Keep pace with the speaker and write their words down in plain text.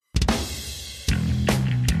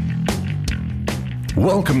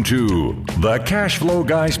Welcome to the Cash Flow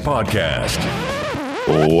Guys podcast.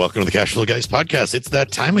 Welcome to the Cash Flow Guys podcast. It's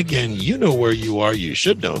that time again. You know where you are. You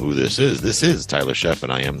should know who this is. This is Tyler Sheff,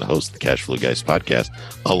 and I am the host of the Cash Flow Guys podcast,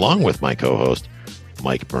 along with my co-host,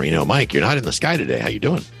 Mike Marino. Mike, you're not in the sky today. How you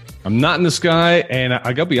doing? I'm not in the sky, and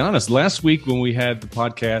I gotta be honest. Last week when we had the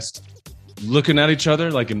podcast, looking at each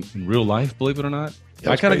other like in real life, believe it or not,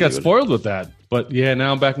 I kind of got spoiled with that. But yeah,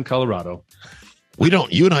 now I'm back in Colorado.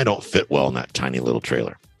 You and I don't fit well in that tiny little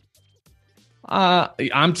trailer.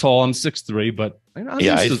 I'm tall. I'm 6'3", but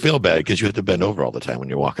I feel bad because you have to bend over all the time when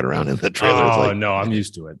you're walking around in the trailer. Oh, no, I'm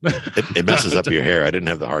used to it. It messes up your hair. I didn't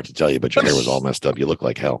have the heart to tell you, but your hair was all messed up. You look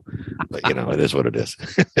like hell. But, it is what it is.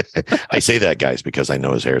 I say that, guys, because I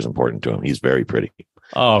know his hair is important to him. He's very pretty.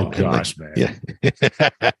 Oh, gosh, man. Yeah.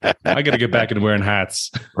 I got to get back into wearing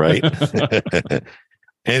hats. Right?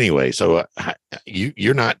 Anyway, so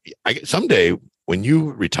you're not – someday when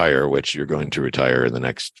you retire, which you're going to retire in the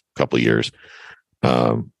next couple of years,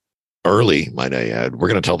 early, might I add, we're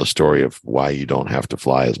going to tell the story of why you don't have to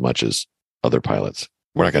fly as much as other pilots.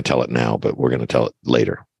 We're not going to tell it now, but we're going to tell it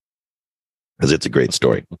later because it's a great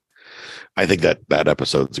story. I think that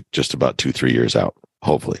episode's just about 2-3 years out.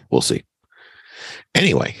 Hopefully, we'll see.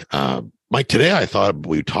 Anyway, Mike, today I thought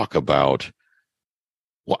we'd talk about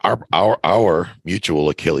our mutual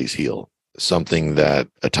Achilles heel,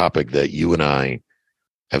 a topic that you and I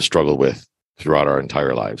have struggled with throughout our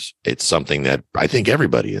entire lives. It's something that I think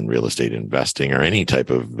everybody in real estate investing or any type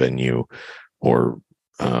of venue or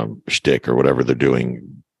shtick or whatever they're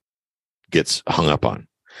doing gets hung up on.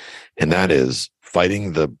 And that is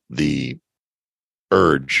fighting the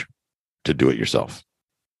urge to do it yourself.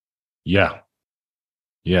 Yeah.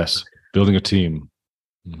 Yes. Building a team.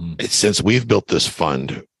 Mm-hmm. Since we've built this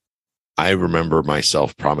fund, I remember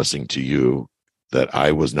myself promising to you that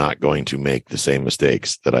I was not going to make the same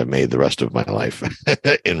mistakes that I made the rest of my life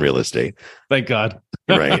in real estate. Thank God.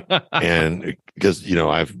 Right. And because,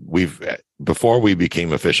 before we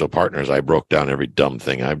became official partners, I broke down every dumb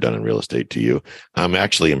thing I've done in real estate to you. I'm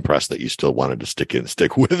actually impressed that you still wanted to stick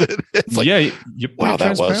with it. It's like, wow,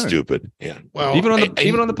 that was stupid. Yeah. Well,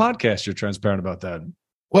 even on the podcast, you're transparent about that.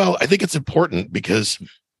 Well, I think it's important because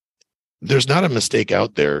there's not a mistake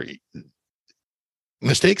out there.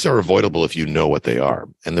 Mistakes are avoidable if you know what they are.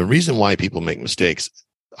 And the reason why people make mistakes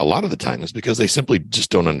a lot of the time is because they simply just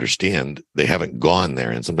don't understand. They haven't gone there.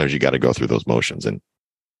 And sometimes you got to go through those motions. And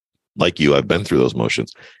like you, I've been through those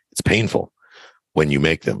motions. It's painful when you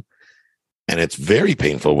make them. And it's very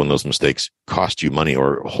painful when those mistakes cost you money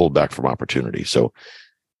or hold back from opportunity. So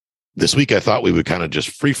this week, I thought we would kind of just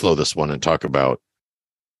free flow this one and talk about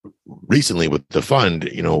recently with the fund,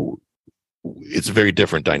 it's a very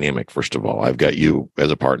different dynamic. First of all, I've got you as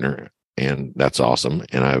a partner, and that's awesome.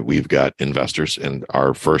 And we've got investors, and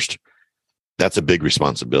that's a big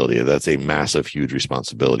responsibility. That's a massive, huge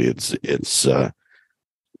responsibility. It's not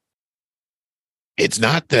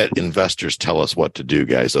that investors tell us what to do,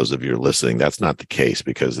 guys. Those of you listening, that's not the case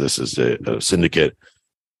because this is a syndicate.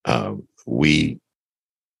 We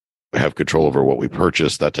have control over what we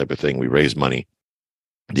purchase, that type of thing. We raise money.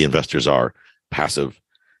 The investors are passive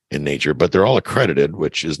in nature, but they're all accredited,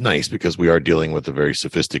 which is nice because we are dealing with a very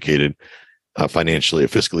sophisticated,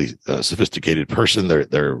 fiscally sophisticated person.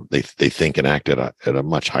 They think and act at a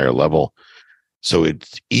much higher level, so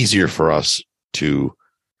it's easier for us to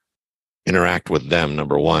interact with them.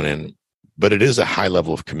 Number one, but it is a high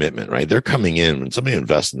level of commitment, right? They're coming in when somebody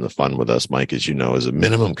invests in the fund with us, Mike, as you know, is a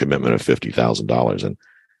minimum commitment of $50,000, and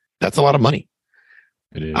that's a lot of money.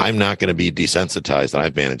 It is. I'm not going to be desensitized.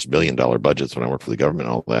 I've managed $1 million budgets when I work for the government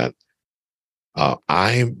and all that.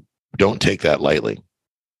 I don't take that lightly.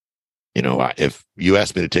 If you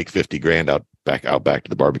asked me to take 50 grand out back to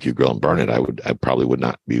the barbecue grill and burn it, I probably would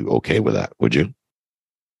not be okay with that. Would you?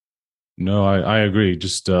 No, I agree.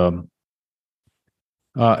 Just it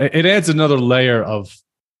adds another layer of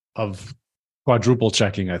quadruple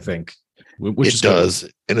checking, I think. Which it does,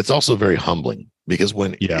 and it's also very humbling. Because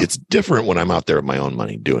it's different when I'm out there with my own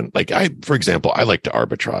money doing, for example, I like to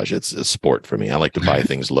arbitrage. It's a sport for me. I like to buy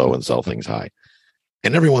things low and sell things high.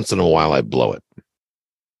 And every once in a while I blow it.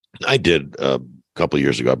 I did a couple of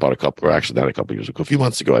years ago. A few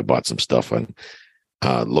months ago, I bought some stuff on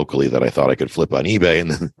locally that I thought I could flip on eBay.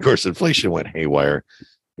 And then of course, inflation went haywire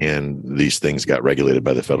and these things got regulated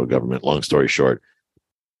by the federal government. Long story short,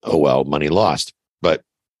 money lost. But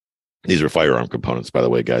these are firearm components, by the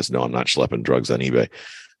way, guys. No, I'm not schlepping drugs on eBay,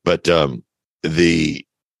 but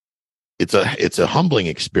it's a humbling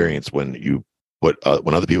experience when when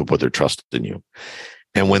other people put their trust in you.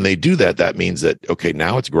 And when they do that, that means that, okay,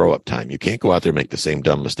 now it's grow up time. You can't go out there and make the same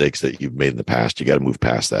dumb mistakes that you've made in the past. You got to move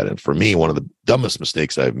past that. And for me, one of the dumbest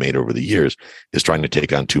mistakes I've made over the years is trying to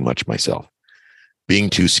take on too much myself, being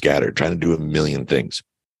too scattered, trying to do a million things.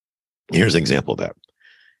 Here's an example of that.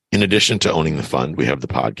 In addition to owning the fund, we have the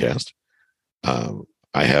podcast.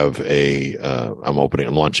 I have I'm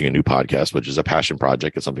launching a new podcast, which is a passion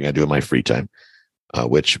project. It's something I do in my free time,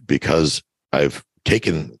 which because I've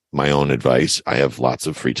taken my own advice, I have lots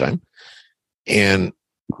of free time. And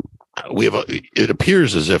it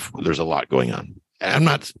appears as if there's a lot going on. I'm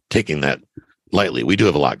not taking that lightly. We do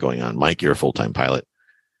have a lot going on. Mike, you're a full-time pilot.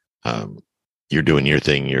 You're doing your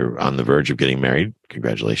thing. You're on the verge of getting married.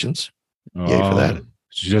 Congratulations. Yay for that.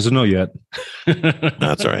 She doesn't know yet.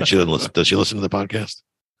 That's all right. She doesn't listen. Does she listen to the podcast?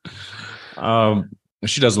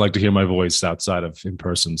 She doesn't like to hear my voice outside of in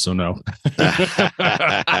person, so no.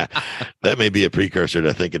 That may be a precursor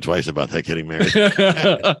to thinking twice about that getting married.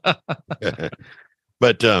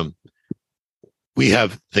 But we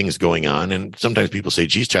have things going on, and sometimes people say,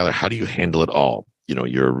 "Geez, Tyler, how do you handle it all?" You know,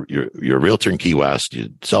 you're a realtor in Key West. You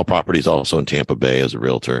sell properties also in Tampa Bay as a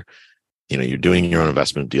realtor. You know, you're doing your own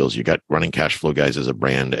investment deals. You got running cash flow guys as a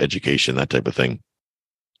brand, education, that type of thing.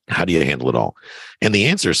 How do you handle it all? And the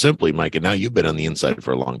answer is simply, Mike, and now you've been on the inside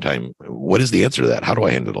for a long time. What is the answer to that? How do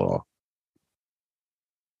I handle it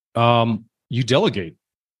all? You delegate.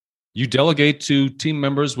 You delegate to team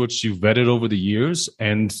members, which you've vetted over the years,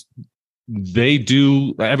 and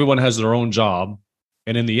everyone has their own job.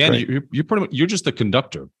 And in the end, you're just a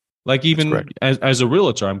conductor. Like even as a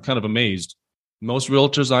realtor, I'm kind of amazed. Most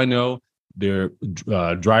realtors I know, they're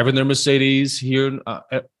driving their Mercedes here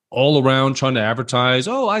all around trying to advertise.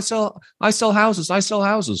 Oh, I sell houses. I sell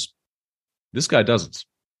houses. This guy doesn't.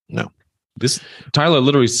 No. This Tyler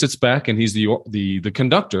literally sits back and he's the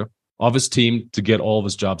conductor of his team to get all of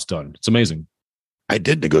his jobs done. It's amazing. I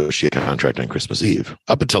did negotiate a contract on Christmas Eve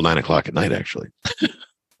up until 9:00 at night, actually.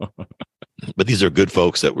 But these are good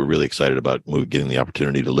folks that were really excited about getting the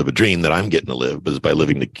opportunity to live a dream that I'm getting to live, but by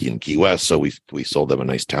living in Key West. So we sold them a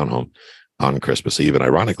nice townhome on Christmas Eve. And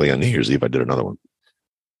ironically, on New Year's Eve, I did another one.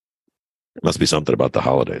 It must be something about the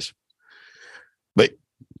holidays. But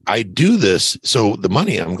I do this. So the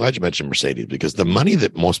money, I'm glad you mentioned Mercedes, because the money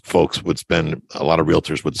that most folks would spend, a lot of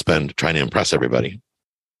realtors would spend trying to impress everybody.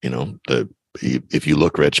 You know, if you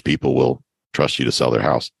look rich, people will trust you to sell their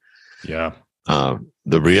house. Yeah.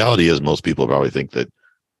 The reality is most people probably think that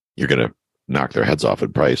you're going to knock their heads off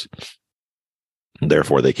in price.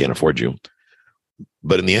 Therefore, they can't afford you.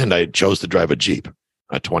 But in the end, I chose to drive a Jeep,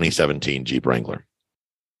 a 2017 Jeep Wrangler.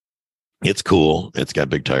 It's cool. It's got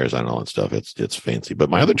big tires on all that stuff. It's fancy. But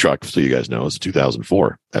my other truck, so you guys know, is a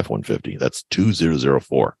 2004 F-150. That's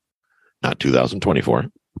 2004, not 2024,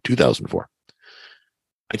 2004.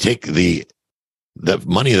 I take the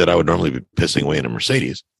money that I would normally be pissing away in a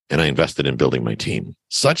Mercedes, and I invested in building my team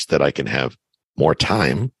such that I can have more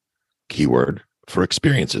time, keyword, for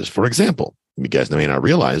experiences. For example, you guys may not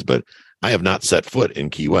realize, but I have not set foot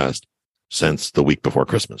in Key West since the week before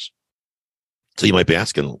Christmas. So you might be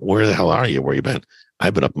asking, where the hell are you? Where you been?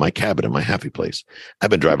 I've been up in my cabin in my happy place. I've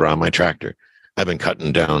been driving around my tractor. I've been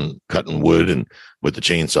cutting wood and with the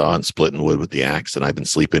chainsaw and splitting wood with the axe. And I've been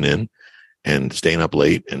sleeping in and staying up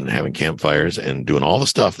late and having campfires and doing all the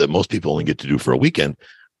stuff that most people only get to do for a weekend.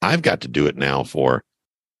 I've got to do it now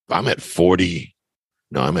I'm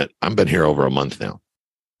been here over a month now.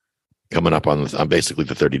 Coming up on I'm basically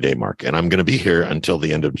the 30-day mark, and I'm going to be here until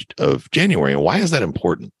the end of January. And why is that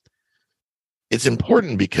important? It's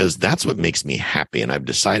important because that's what makes me happy. And I've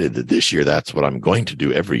decided that this year, that's what I'm going to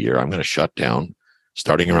do every year. I'm going to shut down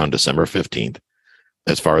starting around December 15th,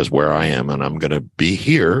 as far as where I am. And I'm going to be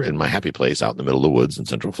here in my happy place out in the middle of the woods in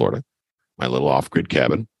Central Florida, my little off-grid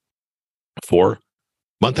cabin, for a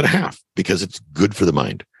month and a half, because it's good for the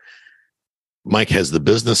mind. Mike, has the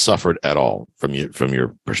business suffered at all from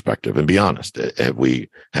your perspective? And be honest,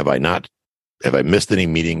 have I missed any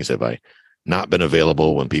meetings? Have I not been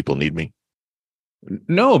available when people need me?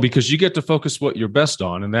 No, because you get to focus what you're best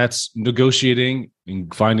on, and that's negotiating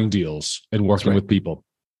and finding deals and working with people.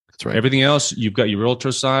 That's right. Everything else, you've got your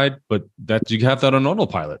realtor side, but that you have that on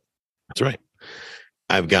autopilot. That's right.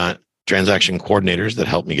 I've got transaction coordinators that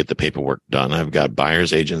help me get the paperwork done. I've got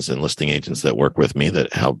buyers agents and listing agents that work with me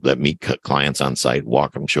that meet clients on site,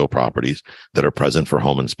 walk them, show properties, that are present for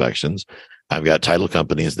home inspections. I've got title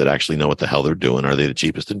companies that actually know what the hell they're doing. Are they the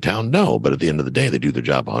cheapest in town? No, but at the end of the day, they do their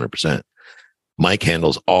job 100%. Mike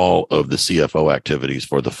handles all of the CFO activities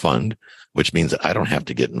for the fund, which means that I don't have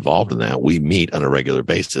to get involved in that. We meet on a regular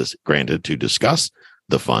basis, granted, to discuss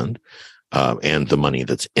the fund, and the money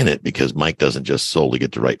that's in it, because Mike doesn't just solely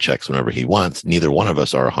get to write checks whenever he wants. Neither one of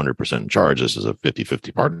us are 100% in charge. This is a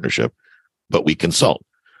 50-50 partnership, but we consult.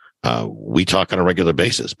 We talk on a regular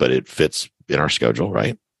basis, but it fits in our schedule,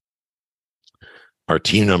 right? Our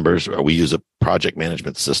team members, we use a project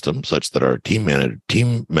management system such that our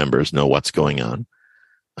team members know what's going on.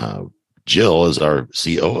 Jill is our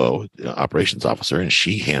COO, operations officer, and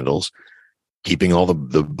she handles keeping all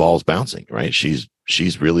the balls bouncing, right? She's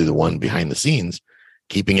really the one behind the scenes,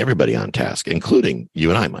 keeping everybody on task, including you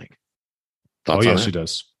and I, Mike. Thoughts she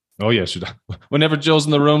does. Oh, yeah, she does. Whenever Jill's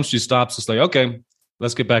in the room, she stops. It's like, okay,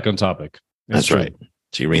 let's get back on topic. That's right.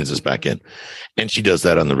 She reins us back in. And she does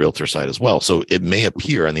that on the realtor side as well. So it may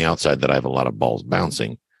appear on the outside that I have a lot of balls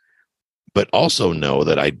bouncing, but also know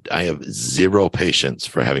that I have zero patience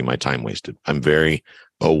for having my time wasted. I'm very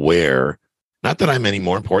aware, not that I'm any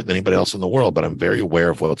more important than anybody else in the world, but I'm very aware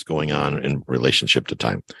of what's going on in relationship to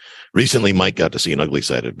time. Recently, Mike got to see an ugly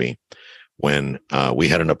side of me when we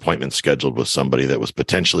had an appointment scheduled with somebody that was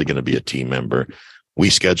potentially going to be a team member. We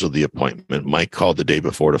scheduled the appointment. Mike called the day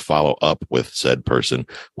before to follow up with said person.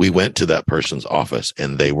 We went to that person's office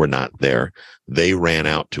and they were not there. They ran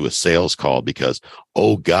out to a sales call because,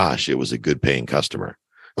 oh gosh, it was a good paying customer,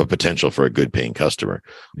 a potential for a good paying customer.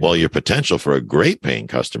 Well, your potential for a great paying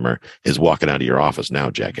customer is walking out of your office now,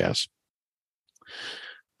 jackass.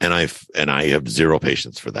 And I have zero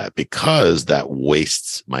patience for that, because that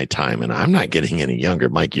wastes my time, and I'm not getting any younger.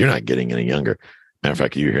 Mike, you're not getting any younger. Matter of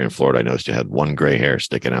fact, you're here in Florida. I noticed you had one gray hair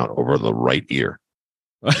sticking out over the right ear.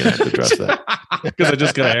 You have to address that. Because I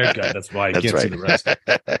just got a haircut. That's why I can't see the rest.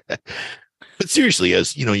 But seriously,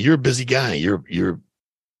 as you know, you're a busy guy. You're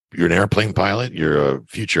an airplane pilot. You're a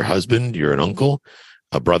future husband. You're an uncle,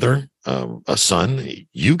 a brother, a son.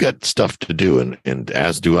 You got stuff to do, and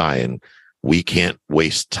as do I. And we can't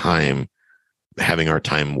waste time having our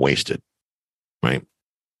time wasted, right?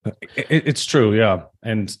 It's true, yeah.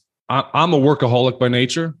 And I'm a workaholic by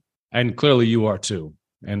nature, and clearly you are too.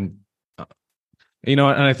 And and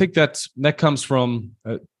I think that comes from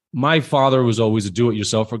my father was always a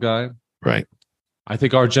do-it-yourselfer guy. Right. I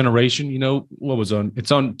think our generation, what was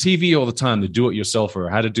it's on TV all the time, the do-it-yourselfer,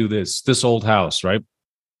 how to do this old house, right?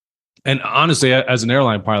 And honestly, as an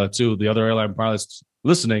airline pilot too, the other airline pilots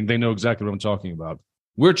listening, they know exactly what I'm talking about.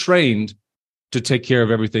 We're trained to take care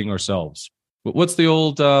of everything ourselves. What's the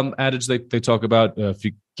old adage they talk about? If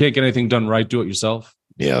you can't get anything done right, do it yourself.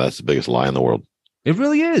 Yeah, that's the biggest lie in the world. It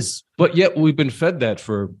really is. But yet we've been fed that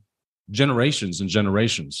for generations and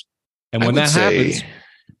generations. And when that happens...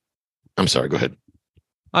 I'm sorry, go ahead.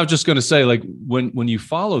 I was just going to say, like, when you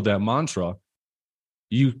follow that mantra,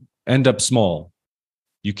 you end up small.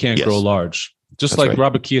 You can't grow large. Just that's like right.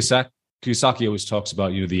 Robert Kiyosaki always talks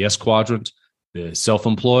about, the S quadrant, the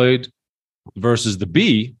self-employed versus the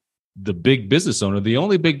B, the big business owner. The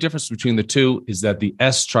only big difference between the two is that the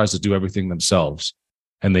S tries to do everything themselves,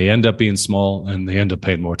 and they end up being small, and they end up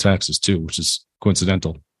paying more taxes too, which is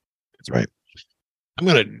coincidental. That's right. I'm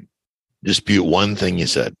going to dispute one thing you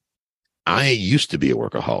said. I used to be a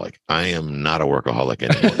workaholic. I am not a workaholic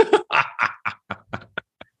anymore.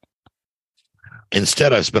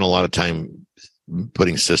 Instead, I've spent a lot of time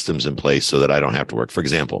putting systems in place so that I don't have to work. For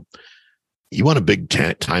example, you want a big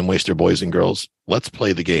time waster, boys and girls? Let's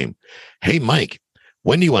play the game. Hey, Mike,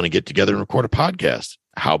 when do you want to get together and record a podcast?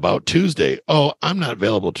 How about Tuesday? Oh, I'm not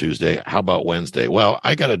available Tuesday. How about Wednesday? Well,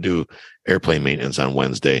 I got to do airplane maintenance on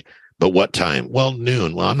Wednesday. But what time? Well,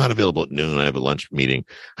 noon. Well, I'm not available at noon. I have a lunch meeting.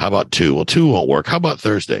 How about 2? Well, 2 won't work. How about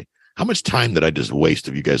Thursday? How much time did I just waste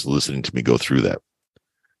of you guys listening to me go through that?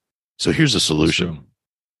 So here's a solution.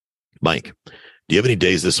 Mike, do you have any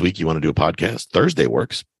days this week you want to do a podcast? Thursday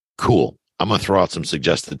works. Cool. I'm going to throw out some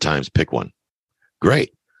suggested times. Pick one.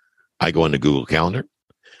 Great. I go into Google Calendar,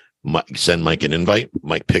 send Mike an invite.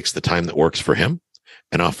 Mike picks the time that works for him,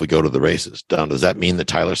 and off we go to the races. Now, does that mean that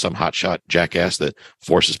Tyler's some hotshot jackass that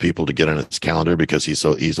forces people to get on his calendar because he's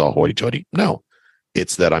all hoity-toity? No.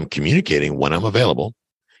 It's that I'm communicating when I'm available.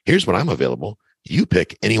 Here's when I'm available. You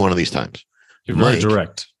pick any one of these times. You're very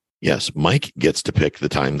direct. Yes, Mike gets to pick the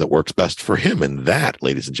time that works best for him. And that,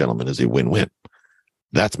 ladies and gentlemen, is a win-win.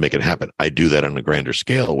 That's making it happen. I do that on a grander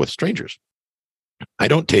scale with strangers. I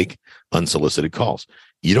don't take unsolicited calls.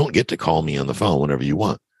 You don't get to call me on the phone whenever you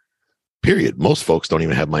want. Period. Most folks don't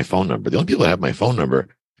even have my phone number. The only people that have my phone number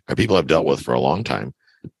are people I've dealt with for a long time,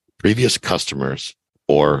 previous customers,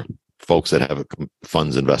 or folks that have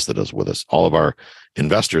funds invested with us. All of our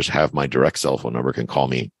investors have my direct cell phone number, can call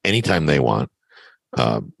me anytime they want.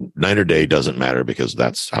 Night or day doesn't matter, because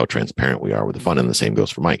that's how transparent we are with the fund, and the same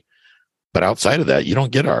goes for Mike. But outside of that, you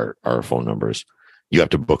don't get our phone numbers. You have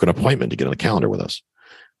to book an appointment to get on the calendar with us.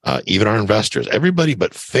 Even our investors, everybody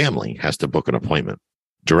but family has to book an appointment,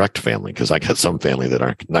 direct family, because I got some family that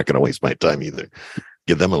aren't not going to waste my time either.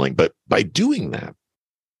 Give them a link. But by doing that,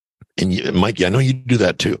 and Mike, I know you do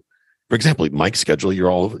that too. For example, Mike's schedule,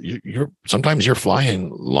 you're sometimes you're flying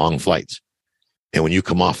long flights. And when you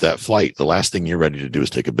come off that flight, the last thing you're ready to do is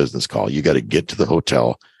take a business call. You got to get to the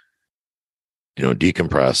hotel,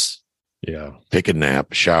 decompress, take a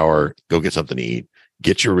nap, shower, go get something to eat,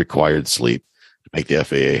 get your required sleep, make the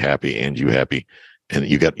FAA happy and you happy.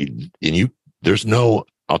 And there's no,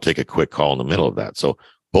 I'll take a quick call in the middle of that. So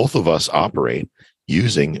both of us operate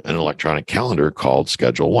using an electronic calendar called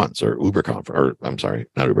Schedule Once or not Uber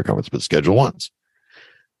Conference, but Schedule Once.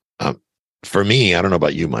 For me, I don't know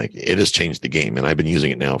about you, Mike, it has changed the game, and I've been using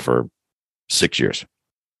it now for 6 years.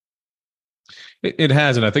 It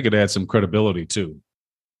has, and I think it adds some credibility too.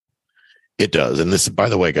 It does. And this, by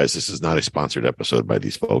the way, guys, this is not a sponsored episode by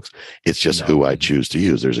these folks. It's just who I choose to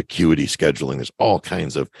use. There's Acuity scheduling. There's all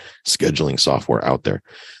kinds of scheduling software out there.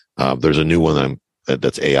 There's a new one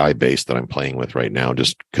that's AI based that I'm playing with right now,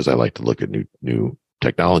 just because I like to look at new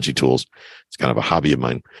technology tools. It's kind of a hobby of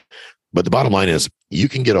mine. But the bottom line is you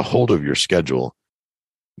can get a hold of your schedule.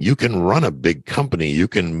 You can run a big company. You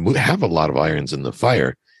can have a lot of irons in the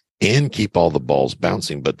fire and keep all the balls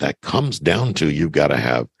bouncing. But that comes down to you've got to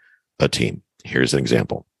have a team. Here's an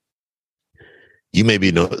example. You may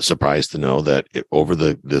be surprised to know that over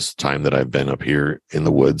this time that I've been up here in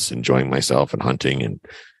the woods, enjoying myself and hunting and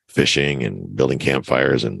fishing and building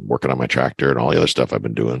campfires and working on my tractor and all the other stuff I've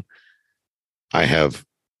been doing, I have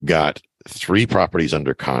got 3 properties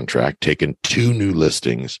under contract, taken 2 new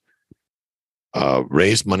listings,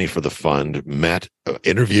 raised money for the fund,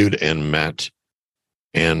 interviewed and met,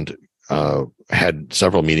 and had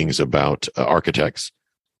several meetings about architects,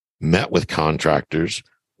 met with contractors,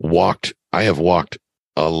 I have walked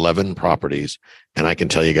 11 properties, and I can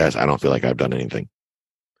tell you guys, I don't feel like I've done anything.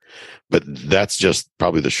 But that's just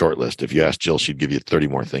probably the short list. If you ask Jill, she'd give you 30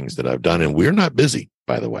 more things that I've done. And we're not busy,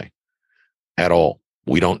 by the way, at all.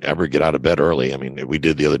 We don't ever get out of bed early. I mean, we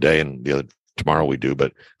did the other day and tomorrow we do.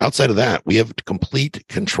 But outside of that, we have complete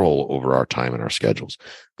control over our time and our schedules.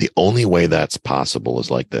 The only way that's possible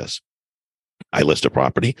is like this. I list a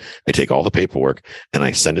property, I take all the paperwork, and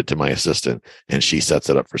I send it to my assistant, and she sets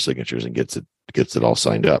it up for signatures and gets it all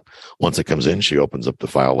signed up. Once it comes in, she opens up the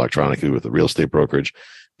file electronically with the real estate brokerage,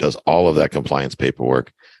 does all of that compliance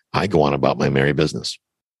paperwork. I go on about my merry business.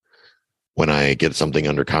 When I get something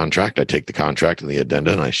under contract, I take the contract and the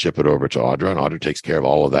addenda and I ship it over to Audra, and Audra takes care of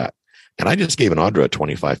all of that. And I just gave an Audra a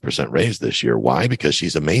 25% raise this year. Why? Because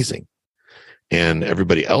she's amazing. And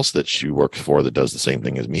everybody else that she works for that does the same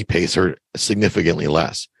thing as me pays her significantly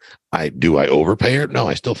less. Do I overpay her? No,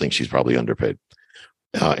 I still think she's probably underpaid.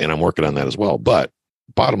 And I'm working on that as well. But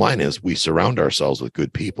bottom line is we surround ourselves with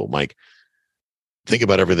good people. Mike, think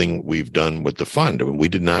about everything we've done with the fund. I mean, we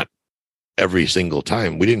did not every single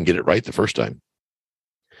time. We didn't get it right the first time.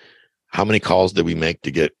 How many calls did we make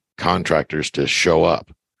to get contractors to show up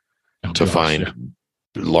find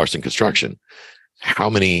Larson Construction?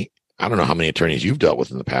 I don't know how many attorneys you've dealt with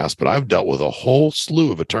in the past, but I've dealt with a whole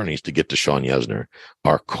slew of attorneys to get to Sean Yesner,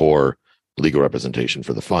 our core legal representation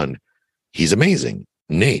for the fund. He's amazing.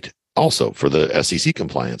 Nate, also for the SEC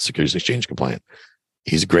compliance, Securities and Exchange compliant.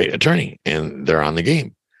 He's a great attorney, and they're on the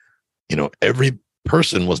game. Every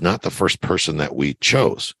person was not the first person that we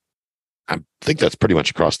chose. I think that's pretty much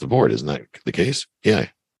across the board. Isn't that the case? Yeah.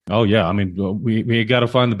 Oh, yeah. I mean, we got to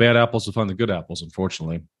find the bad apples to find the good apples,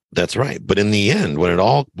 unfortunately. That's right. But in the end, what it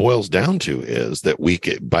all boils down to is that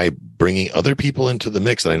by bringing other people into the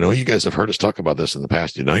mix, and I know you guys have heard us talk about this in the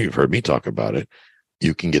past. You've heard me talk about it.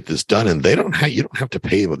 You can get this done, and you don't have to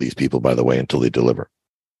pay with these people, by the way, until they deliver.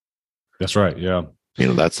 That's right. Yeah.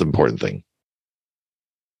 That's the important thing.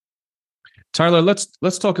 Tyler,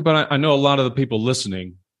 let's talk about, I know a lot of the people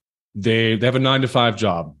listening, they have a 9-to-5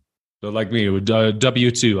 job. They're like me, with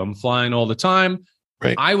W-2. I'm flying all the time.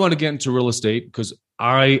 Right. I want to get into real estate because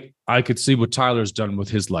I could see what Tyler's done with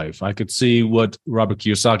his life. I could see what Robert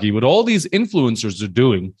Kiyosaki, what all these influencers are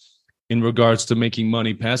doing in regards to making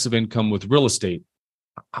money, passive income with real estate.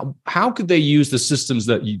 How could they use the systems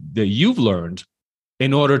that you've learned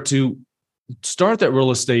in order to start that real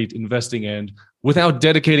estate investing end without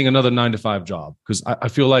dedicating another 9-to-5 job? Because I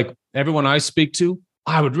feel like everyone I speak to,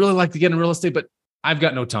 I would really like to get in real estate, but I've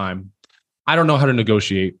got no time. I don't know how to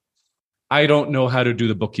negotiate. I don't know how to do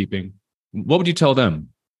the bookkeeping. What would you tell them?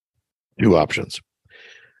 2 options.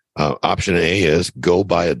 Option A is go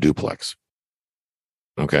buy a duplex.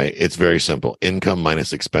 Okay. It's very simple. Income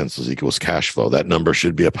minus expenses equals cash flow. That number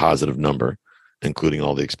should be a positive number, including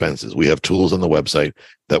all the expenses. We have tools on the website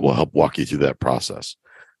that will help walk you through that process.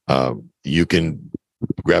 You can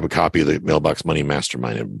grab a copy of the Mailbox Money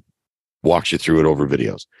Mastermind and walks you through it over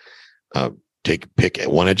videos. Pick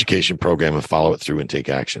one education program and follow it through and take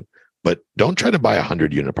action. But don't try to buy a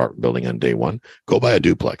 100-unit apartment building on day one. Go buy a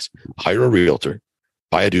duplex. Hire a realtor,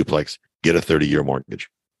 buy a duplex, get a 30-year mortgage.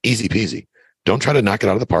 Easy peasy. Don't try to knock it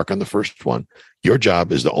out of the park on the first one. Your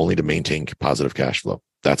job is only to maintain positive cash flow.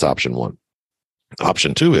 That's option one.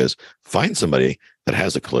 Option two is find somebody that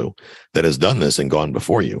has a clue, that has done this and gone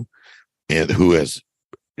before you, and who is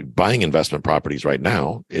buying investment properties right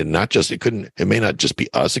now. It may not just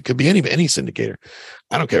be us. It could be any syndicator.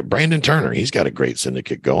 I don't care. Brandon Turner, he's got a great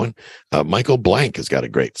syndicate going. Michael Blank has got a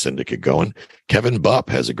great syndicate going. Kevin Bupp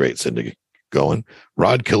has a great syndicate going.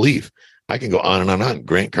 Rod Khleif. I can go on and on and on.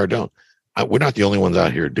 Grant Cardone. We're not the only ones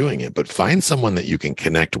out here doing it, but find someone that you can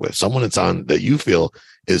connect with, someone that's on that you feel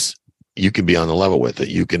is you can be on the level with, that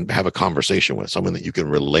you can have a conversation with, someone that you can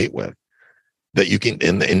relate with, that you can,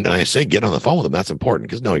 and I say get on the phone with them. That's important,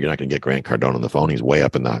 because no, you're not going to get Grant Cardone on the phone. He's way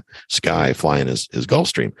up in the sky flying his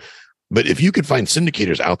Gulfstream. But if you could find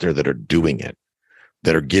syndicators out there that are doing it,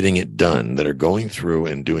 that are getting it done, that are going through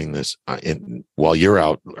and doing this while you're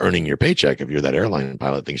out earning your paycheck, if you're that airline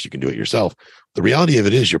pilot thinks you can do it yourself, the reality of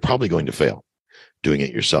it is you're probably going to fail doing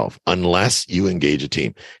it yourself unless you engage a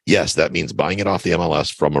team. Yes, that means buying it off the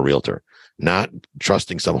MLS from a realtor, not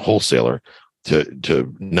trusting some wholesaler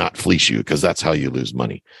to not fleece you, because that's how you lose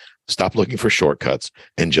money. Stop looking for shortcuts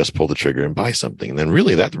and just pull the trigger and buy something. And then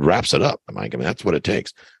really that wraps it up, Mike. I mean, that's what it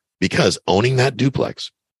takes, because owning that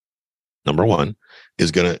duplex, number one,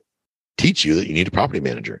 is going to teach you that you need a property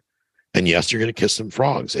manager. And yes, you're going to kiss some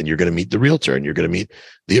frogs, and you're going to meet the realtor, and you're going to meet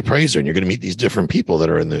the appraiser, and you're going to meet these different people that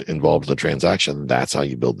are involved in the transaction. That's how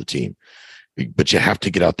you build the team. But you have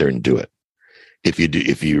to get out there and do it. If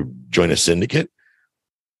you join a syndicate,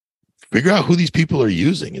 figure out who these people are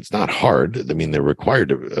using. It's not hard. I mean, they're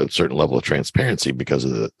required a certain level of transparency because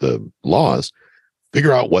of the laws.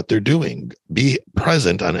 Figure out what they're doing. Be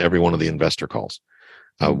present on every one of the investor calls.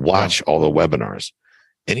 Watch all the webinars.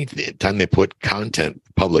 Anytime they put content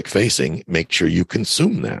public facing, make sure you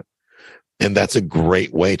consume that. And that's a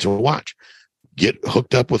great way to watch. Get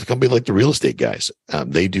hooked up with a company like the Real Estate Guys.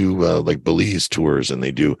 They do like Belize tours, and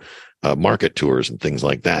they do market tours and things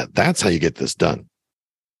like that. That's how you get this done.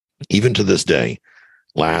 Even to this day,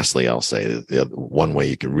 lastly, I'll say the one way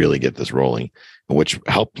you can really get this rolling, which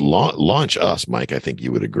helped launch us, Mike, I think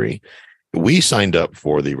you would agree. We signed up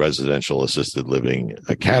for the Residential Assisted Living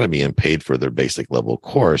Academy and paid for their basic level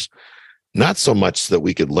course, not so much that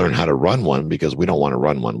we could learn how to run one, because we don't want to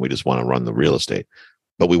run one. We just want to run the real estate.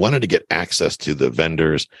 But we wanted to get access to the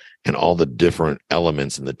vendors and all the different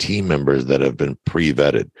elements and the team members that have been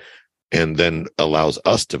pre-vetted, and then allows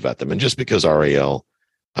us to vet them. And just because RAL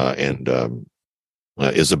and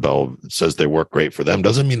Isabel says they work great for them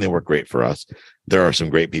doesn't mean they work great for us. There are some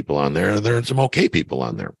great people on there. There are some okay people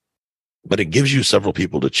on there. But it gives you several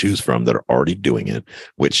people to choose from that are already doing it,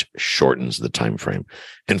 which shortens the time frame.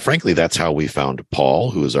 And frankly, that's how we found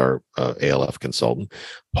Paul, who is our ALF consultant.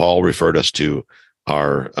 Paul referred us to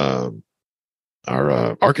our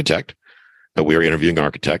architect. We are interviewing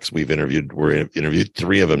architects. We're interviewed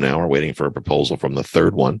 3 of them now. We're waiting for a proposal from the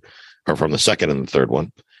third one, or from the second and the third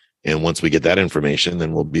one. And once we get that information,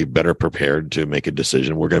 then we'll be better prepared to make a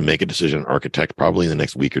decision. We're going to make a decision on architect probably in the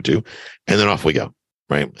next week or two, and then off we go.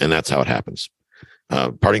 Right. And that's how it happens.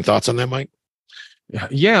 Parting thoughts on that, Mike?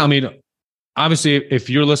 Yeah. I mean, obviously, if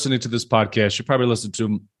you're listening to this podcast, you probably listen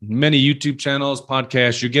to many YouTube channels,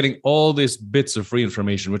 podcasts. You're getting all these bits of free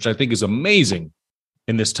information, which I think is amazing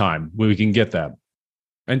in this time where we can get that.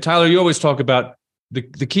 And Tyler, you always talk about the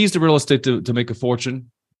keys to real estate to make a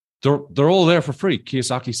fortune. They're all there for free.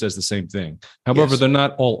 Kiyosaki says the same thing. However, They're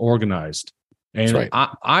not all organized. And right.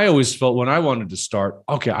 I always felt when I wanted to start,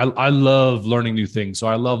 okay, I love learning new things. So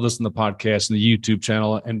I love listening to podcasts and the YouTube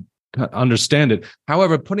channel and understand it.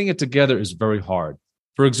 However, putting it together is very hard.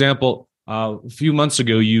 For example, a few months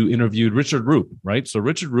ago, you interviewed Richard Roop, right? So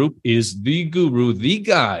Richard Roop is the guru, the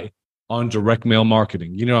guy on direct mail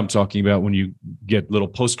marketing. You know what I'm talking about, when you get little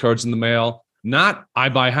postcards in the mail. Not I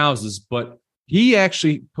buy houses, but he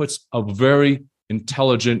actually puts a very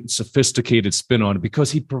intelligent, sophisticated spin on it,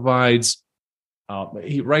 because he provides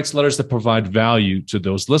he writes letters that provide value to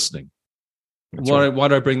those listening. Why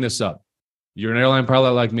do I bring this up? You're an airline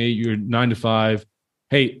pilot like me. You're 9 to 5.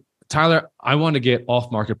 Hey, Tyler, I want to get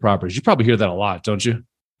off-market properties. You probably hear that a lot, don't you?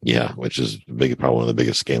 Yeah, which is probably one of the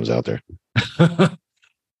biggest scams out there.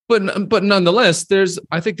 But nonetheless,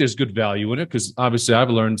 I think there's good value in it, because obviously I've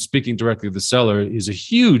learned speaking directly to the seller is a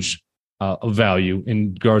huge value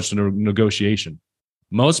in regards to negotiation.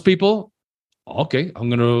 Most people Okay, I'm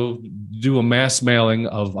going to do a mass mailing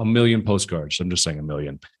of 1 million postcards. I'm just saying 1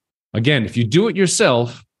 million. Again, if you do it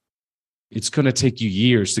yourself, it's going to take you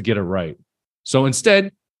years to get it right. So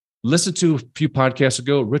instead, listen to a few podcasts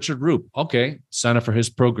ago, Richard Roop. Okay, sign up for his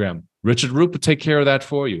program. Richard Roop will take care of that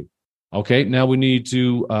for you. Okay, now we need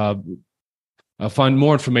to find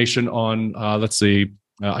more information on,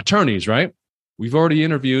 attorneys, right? We've already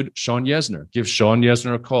interviewed Sean Yesner. Give Sean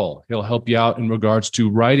Yesner a call. He'll help you out in regards to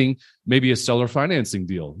writing maybe a seller financing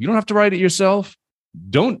deal. You don't have to write it yourself.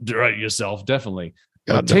 Don't write it yourself, definitely.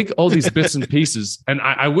 But take all these bits and pieces. And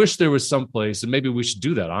I wish there was some place, and maybe we should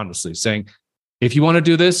do that, honestly, saying, if you want to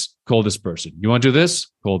do this, call this person. You want to do this,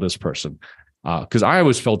 call this person. Because I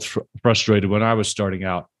always felt frustrated when I was starting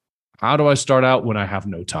out. How do I start out when I have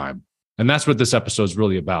no time? And that's what this episode is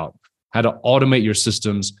really about, how to automate your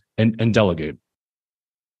systems and delegate.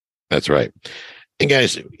 That's right. And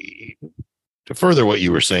guys, to further what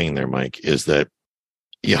you were saying there, Mike, is that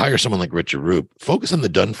you hire someone like Richard Roop, focus on the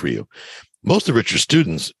done for you. Most of Richard's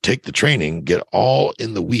students take the training, get all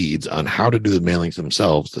in the weeds on how to do the mailings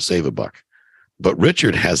themselves to save a buck. But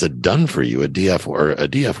Richard has a done for you, a DF or a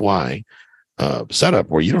DFY setup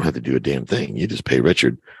where you don't have to do a damn thing. You just pay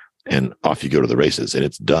Richard and off you go to the races and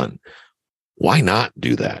it's done. Why not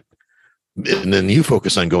do that? And then you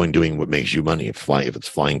focus on doing what makes you money. If it's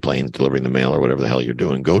flying planes, delivering the mail, or whatever the hell you're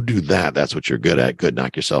doing, go do that. That's what you're good at. Good.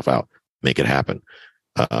 Knock yourself out. Make it happen.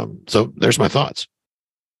 So there's my thoughts.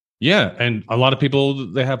 Yeah. And a lot of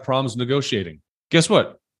people, they have problems negotiating. Guess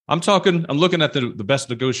what? I'm looking at the best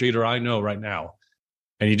negotiator I know right now.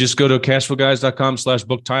 And you just go to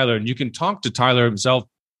cashflowguys.com/book Tyler, and you can talk to Tyler himself.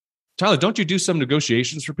 Tyler, don't you do some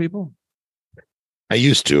negotiations for people? I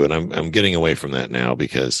used to, and I'm getting away from that now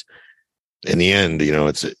because in the end,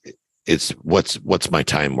 it's what's my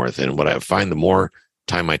time worth? And what I find, the more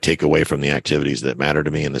time I take away from the activities that matter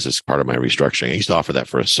to me, and this is part of my restructuring. I used to offer that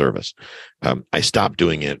for a service. I stopped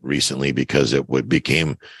doing it recently because it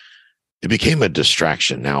became a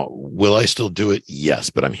distraction. Now, will I still do it? Yes,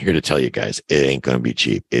 but I'm here to tell you guys, it ain't going to be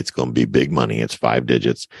cheap. It's going to be big money. It's 5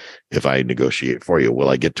 digits. If I negotiate for you, will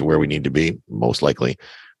I get to where we need to be? Most likely.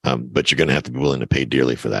 But you're going to have to be willing to pay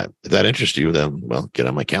dearly for that. If that interests you, then, well, get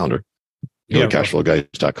on my calendar. Go to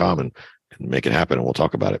cashflowguys.com and make it happen, and we'll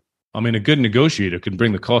talk about it. I mean, a good negotiator can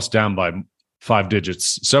bring the cost down by 5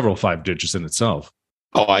 digits, several 5 digits in itself.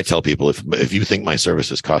 Oh, I tell people, if you think my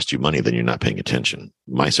services cost you money, then you're not paying attention.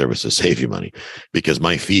 My services save you money because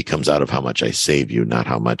my fee comes out of how much I save you, not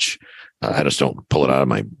how much I just don't pull it out of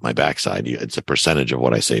my backside. It's a percentage of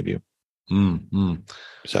what I save you. Mm-hmm.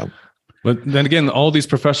 So, but then again, all these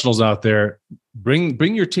professionals out there,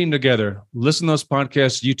 bring your team together, listen to those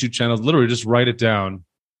podcasts, YouTube channels, literally just write it down,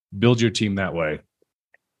 build your team that way.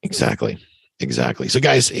 Exactly. So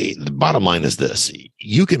guys, the bottom line is this: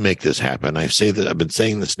 you can make this happen. I've been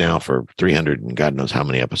saying this now for 300 and God knows how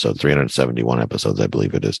many episodes, 371 episodes, I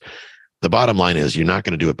believe it is. The bottom line is you're not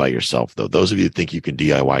going to do it by yourself, though. Those of you who think you can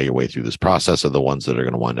DIY your way through this process are the ones that are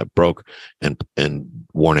going to wind up broke and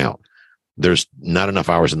worn out. There's not enough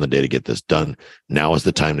hours in the day to get this done. Now is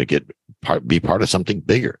the time to be part of something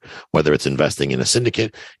bigger, whether it's investing in a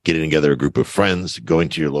syndicate, getting together a group of friends, going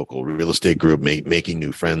to your local real estate group, making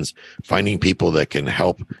new friends, finding people that can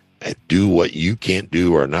help do what you can't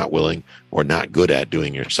do or not willing or not good at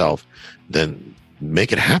doing yourself, then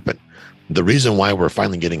make it happen. The reason why we're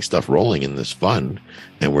finally getting stuff rolling in this fund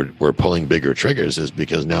and we're pulling bigger triggers is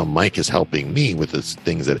because now Mike is helping me with the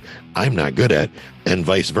things that I'm not good at, and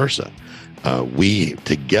vice versa. We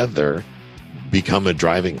together become a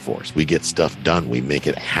driving force. We get stuff done. We make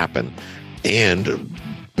it happen. And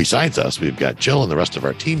besides us, we've got Jill and the rest of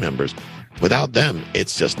our team members. Without them,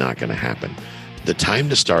 it's just not going to happen. The time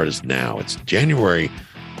to start is now. It's January,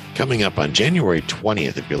 coming up on January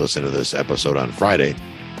 20th. If you listen to this episode on Friday,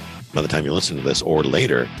 by the time you listen to this or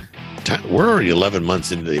later, we're already 11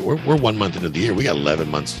 months into we're 1 month into the year. We got 11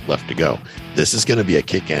 months left to go. This is going to be a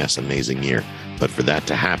kick-ass, amazing year. But for that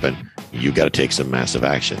to happen, you got to take some massive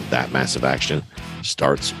action. That massive action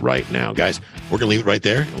starts right now. Guys, we're going to leave it right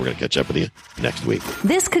there, and we're going to catch up with you next week.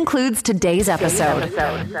 This concludes today's episode.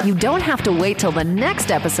 You don't have to wait till the next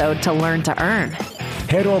episode to learn to earn.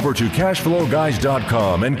 Head over to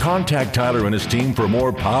cashflowguys.com and contact Tyler and his team for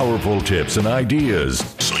more powerful tips and ideas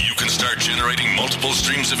so you can start generating multiple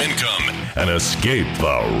streams of income and escape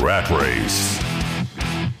the rat race.